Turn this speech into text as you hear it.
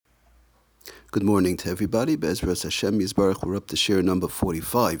Good morning to everybody. Be'ezras Hashem Yisbarach. We're up to share number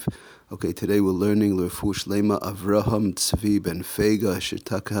 45. Okay, today we're learning L'Refuah Shlema Avraham Tzvi Ben Fega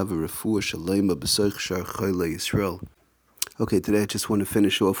Shirtakav Refuah Shlema B'Soich Shar Chayla Yisrael. Okay, today I just want to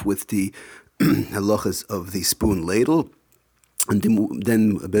finish off with the halachas of the spoon ladle. And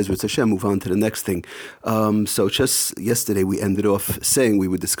then Be'ezras Hashem, move on to the next thing. So just yesterday we ended off saying, we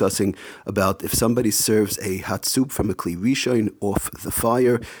were discussing about if somebody serves a hot soup from a kli rishon off the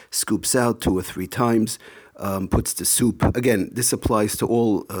fire, scoops out 2 or 3 times, puts the soup, again, this applies to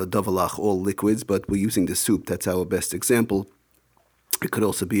all davalach, all liquids, but we're using the soup, that's our best example. It could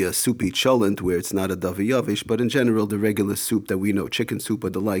also be a soupy cholent where it's not a davi yavish, but in general, the regular soup that we know, chicken soup or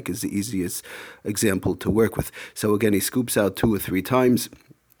the like, is the easiest example to work with. So again, he scoops out 2 or 3 times,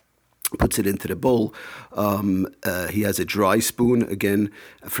 puts it into the bowl. He has a dry spoon, again,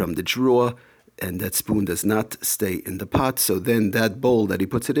 from the drawer, and that spoon does not stay in the pot. So then that bowl that he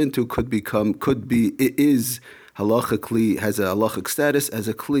puts it into has a halachic status as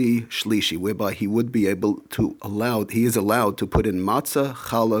a kli shlishi, whereby he would be he is allowed to put in matzah,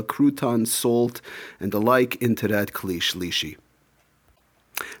 challah, crouton, salt, and the like into that kli shlishi.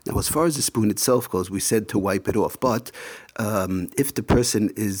 Now, as far as the spoon itself goes, we said to wipe it off, but if the person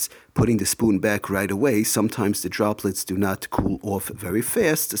is putting the spoon back right away, sometimes the droplets do not cool off very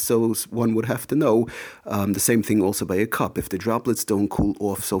fast, so one would have to know. The same thing also by a cup. If the droplets don't cool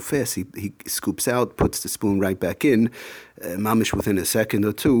off so fast, he scoops out, puts the spoon right back in, mamish within a second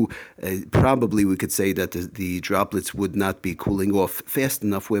or two, probably we could say that the droplets would not be cooling off fast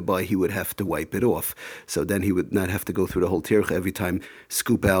enough, whereby he would have to wipe it off. So then he would not have to go through the whole tircha every time,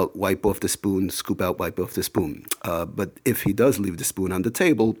 scoop out, wipe off the spoon, scoop out, wipe off the spoon. But if he does leave the spoon on the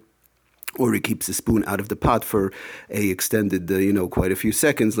table, or he keeps the spoon out of the pot for a extended, quite a few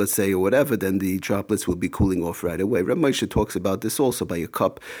seconds, let's say, or whatever, then the droplets will be cooling off right away. Reb Moshe talks about this also by a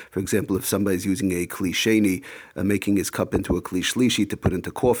cup. For example, if somebody's using a kli sheni, making his cup into a kli shlishi to put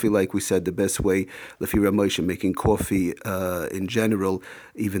into coffee, like we said, the best way, Lefi Reb Moshe, making coffee in general,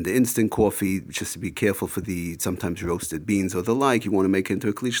 even the instant coffee, just to be careful for the sometimes roasted beans or the like, you want to make it into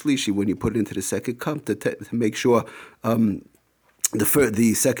a kli shlishi. When you put it into the second cup, to make sure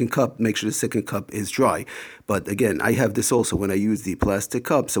the second cup, make sure the second cup is dry. But again, I have this also when I use the plastic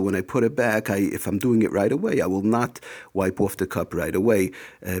cup. So when I put it back, if I'm doing it right away, I will not wipe off the cup right away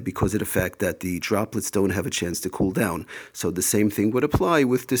because of the fact that the droplets don't have a chance to cool down. So the same thing would apply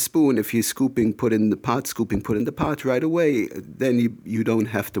with the spoon. If you're put in the pot right away, then you don't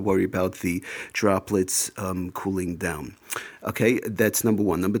have to worry about the droplets cooling down. Okay, that's number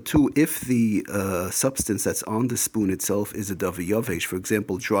one. Number two, if the substance that's on the spoon itself is a davi yavesh, for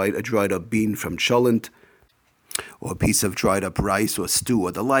example, a dried up bean from cholent, or a piece of dried up rice or stew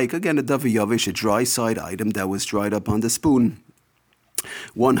or the like, again, a davi yavesh, a dry side item that was dried up on the spoon.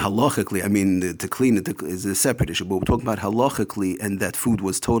 One, halachically, to clean it is a separate issue, but we're talking about halachically, and that food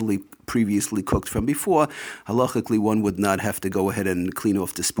was totally previously cooked from before. Halachically, one would not have to go ahead and clean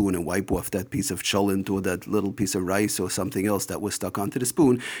off the spoon and wipe off that piece of cholent or that little piece of rice or something else that was stuck onto the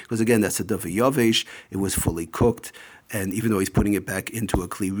spoon, because again, that's a davi yavesh, it was fully cooked. And even though he's putting it back into a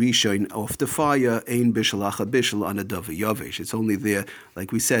kli rishon off the fire, ein bishul acha bishul on a davi yavesh. It's only there,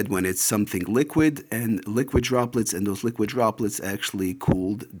 like we said, when it's something liquid and liquid droplets, and those liquid droplets actually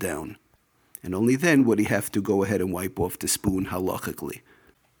cooled down. And only then would he have to go ahead and wipe off the spoon halachically.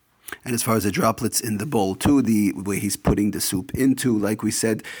 And as far as the droplets in the bowl too, the way he's putting the soup into, like we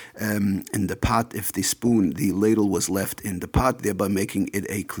said, in the pot, if the ladle was left in the pot, thereby making it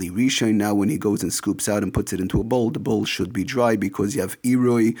a kli rishon. Now when he goes and scoops out and puts it into a bowl, the bowl should be dry because you have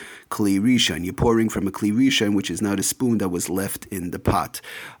iroi kli rishon. You're pouring from a kli rishon, which is not a spoon that was left in the pot.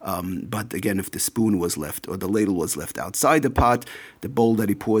 But again, if the spoon was left or the ladle was left outside the pot, the bowl that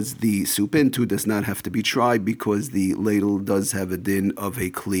he pours the soup into does not have to be dry because the ladle does have a din of a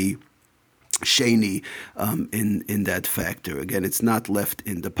kli sheni in that factor. Again, it's not left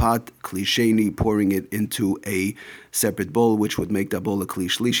in the pot. Kli sheni, pouring it into a separate bowl, which would make that bowl a kli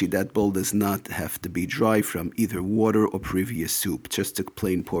shlishi. That bowl does not have to be dry from either water or previous soup. Just to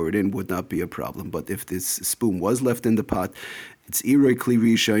plain pour it in would not be a problem. But if this spoon was left in the pot, it's iroi kli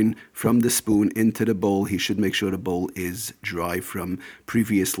rishon from the spoon into the bowl. He should make sure the bowl is dry from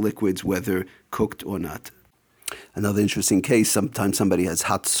previous liquids, whether cooked or not. Another interesting case, sometimes somebody has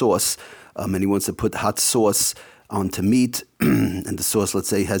hot sauce, and he wants to put hot sauce onto meat, and the sauce, let's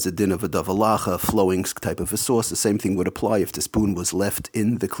say, has a din of a davalacha, a flowing type of a sauce. The same thing would apply if the spoon was left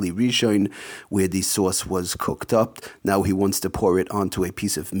in the kli rishon where the sauce was cooked up. Now he wants to pour it onto a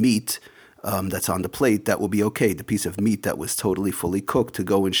piece of meat, that's on the plate, that will be okay. The piece of meat that was totally fully cooked, to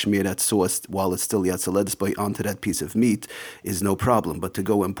go and smear that sauce while it's still yatzaledus boy onto that piece of meat is no problem. But to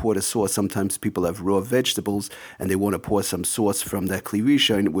go and pour the sauce, sometimes people have raw vegetables and they want to pour some sauce from that kli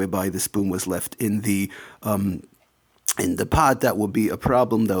rishon, whereby the spoon was left in the pot, that will be a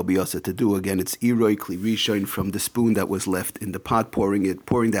problem. That will be also to do. Again, it's iroi kli rishon from the spoon that was left in the pot, pouring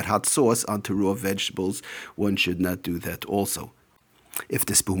that hot sauce onto raw vegetables. One should not do that also. If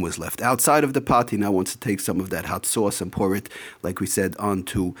the spoon was left outside of the pot, he now wants to take some of that hot sauce and pour it, like we said,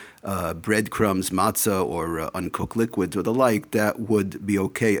 onto breadcrumbs, matzah, or uncooked liquids or the like. That would be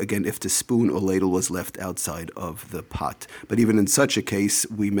okay, again, if the spoon or ladle was left outside of the pot. But even in such a case,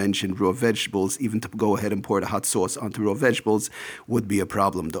 we mentioned raw vegetables. Even to go ahead and pour the hot sauce onto raw vegetables would be a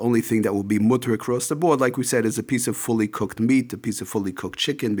problem. The only thing that will be mutter across the board, like we said, is a piece of fully cooked meat, a piece of fully cooked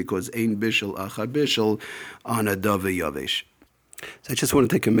chicken, because ein bishel achar bishel on a dove yavesh. So I just want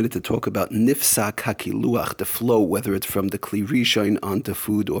to take a minute to talk about nifsak hakiluach, the flow, whether it's from the kli rishon onto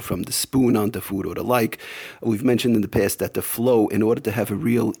food or from the spoon onto food or the like. We've mentioned in the past that the flow, in order to have a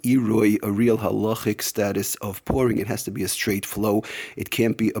real iroi, a real halachic status of pouring, it has to be a straight flow. It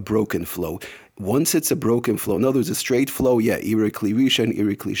can't be a broken flow. Once it's a broken flow, in other words, a straight flow, iri kli rishon,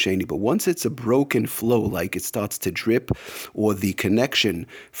 iri kli sheni. But once it's a broken flow, like it starts to drip, or the connection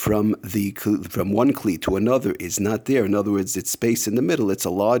from one kli to another is not there. In other words, it's space in the middle. It's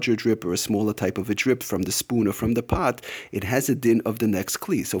a larger drip or a smaller type of a drip from the spoon or from the pot. It has a din of the next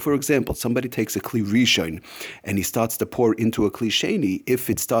kli. So, for example, somebody takes a kli rishon and he starts to pour into a kli sheni.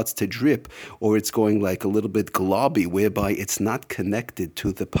 If it starts to drip, or it's going like a little bit globby, whereby it's not connected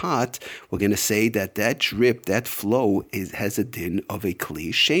to the pot, we're going to say that drip, that flow, has a din of a kli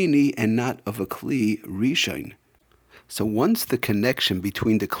sheni and not of a kli rishon. So once the connection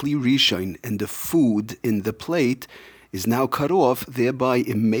between the kli rishon and the food in the plate is now cut off, thereby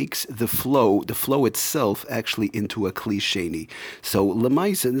it makes the flow itself actually into a kli sheni. So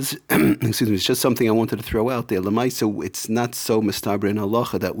lemaisa, excuse me, it's just something I wanted to throw out there. Lemaisa, it's not so mistaber in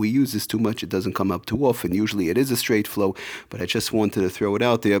halacha that we use this too much. It doesn't come up too often. Usually it is a straight flow, but I just wanted to throw it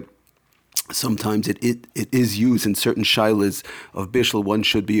out there. Sometimes it is used in certain shilas of bishul. One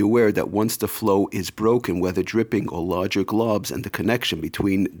should be aware that once the flow is broken, whether dripping or larger globs, and the connection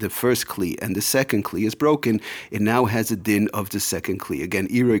between the first kli and the second kli is broken, it now has a din of the second kli. Again,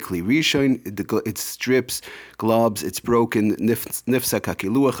 irei kli rishon, it drips, globs, it's broken, nifsak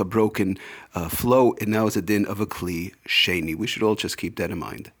hakiluach, a broken flow, it now is a din of a kli sheni. We should all just keep that in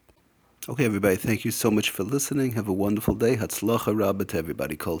mind. Okay, everybody, thank you so much for listening. Have a wonderful day. Hatzlacha Rabbah to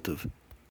everybody. Kol tov.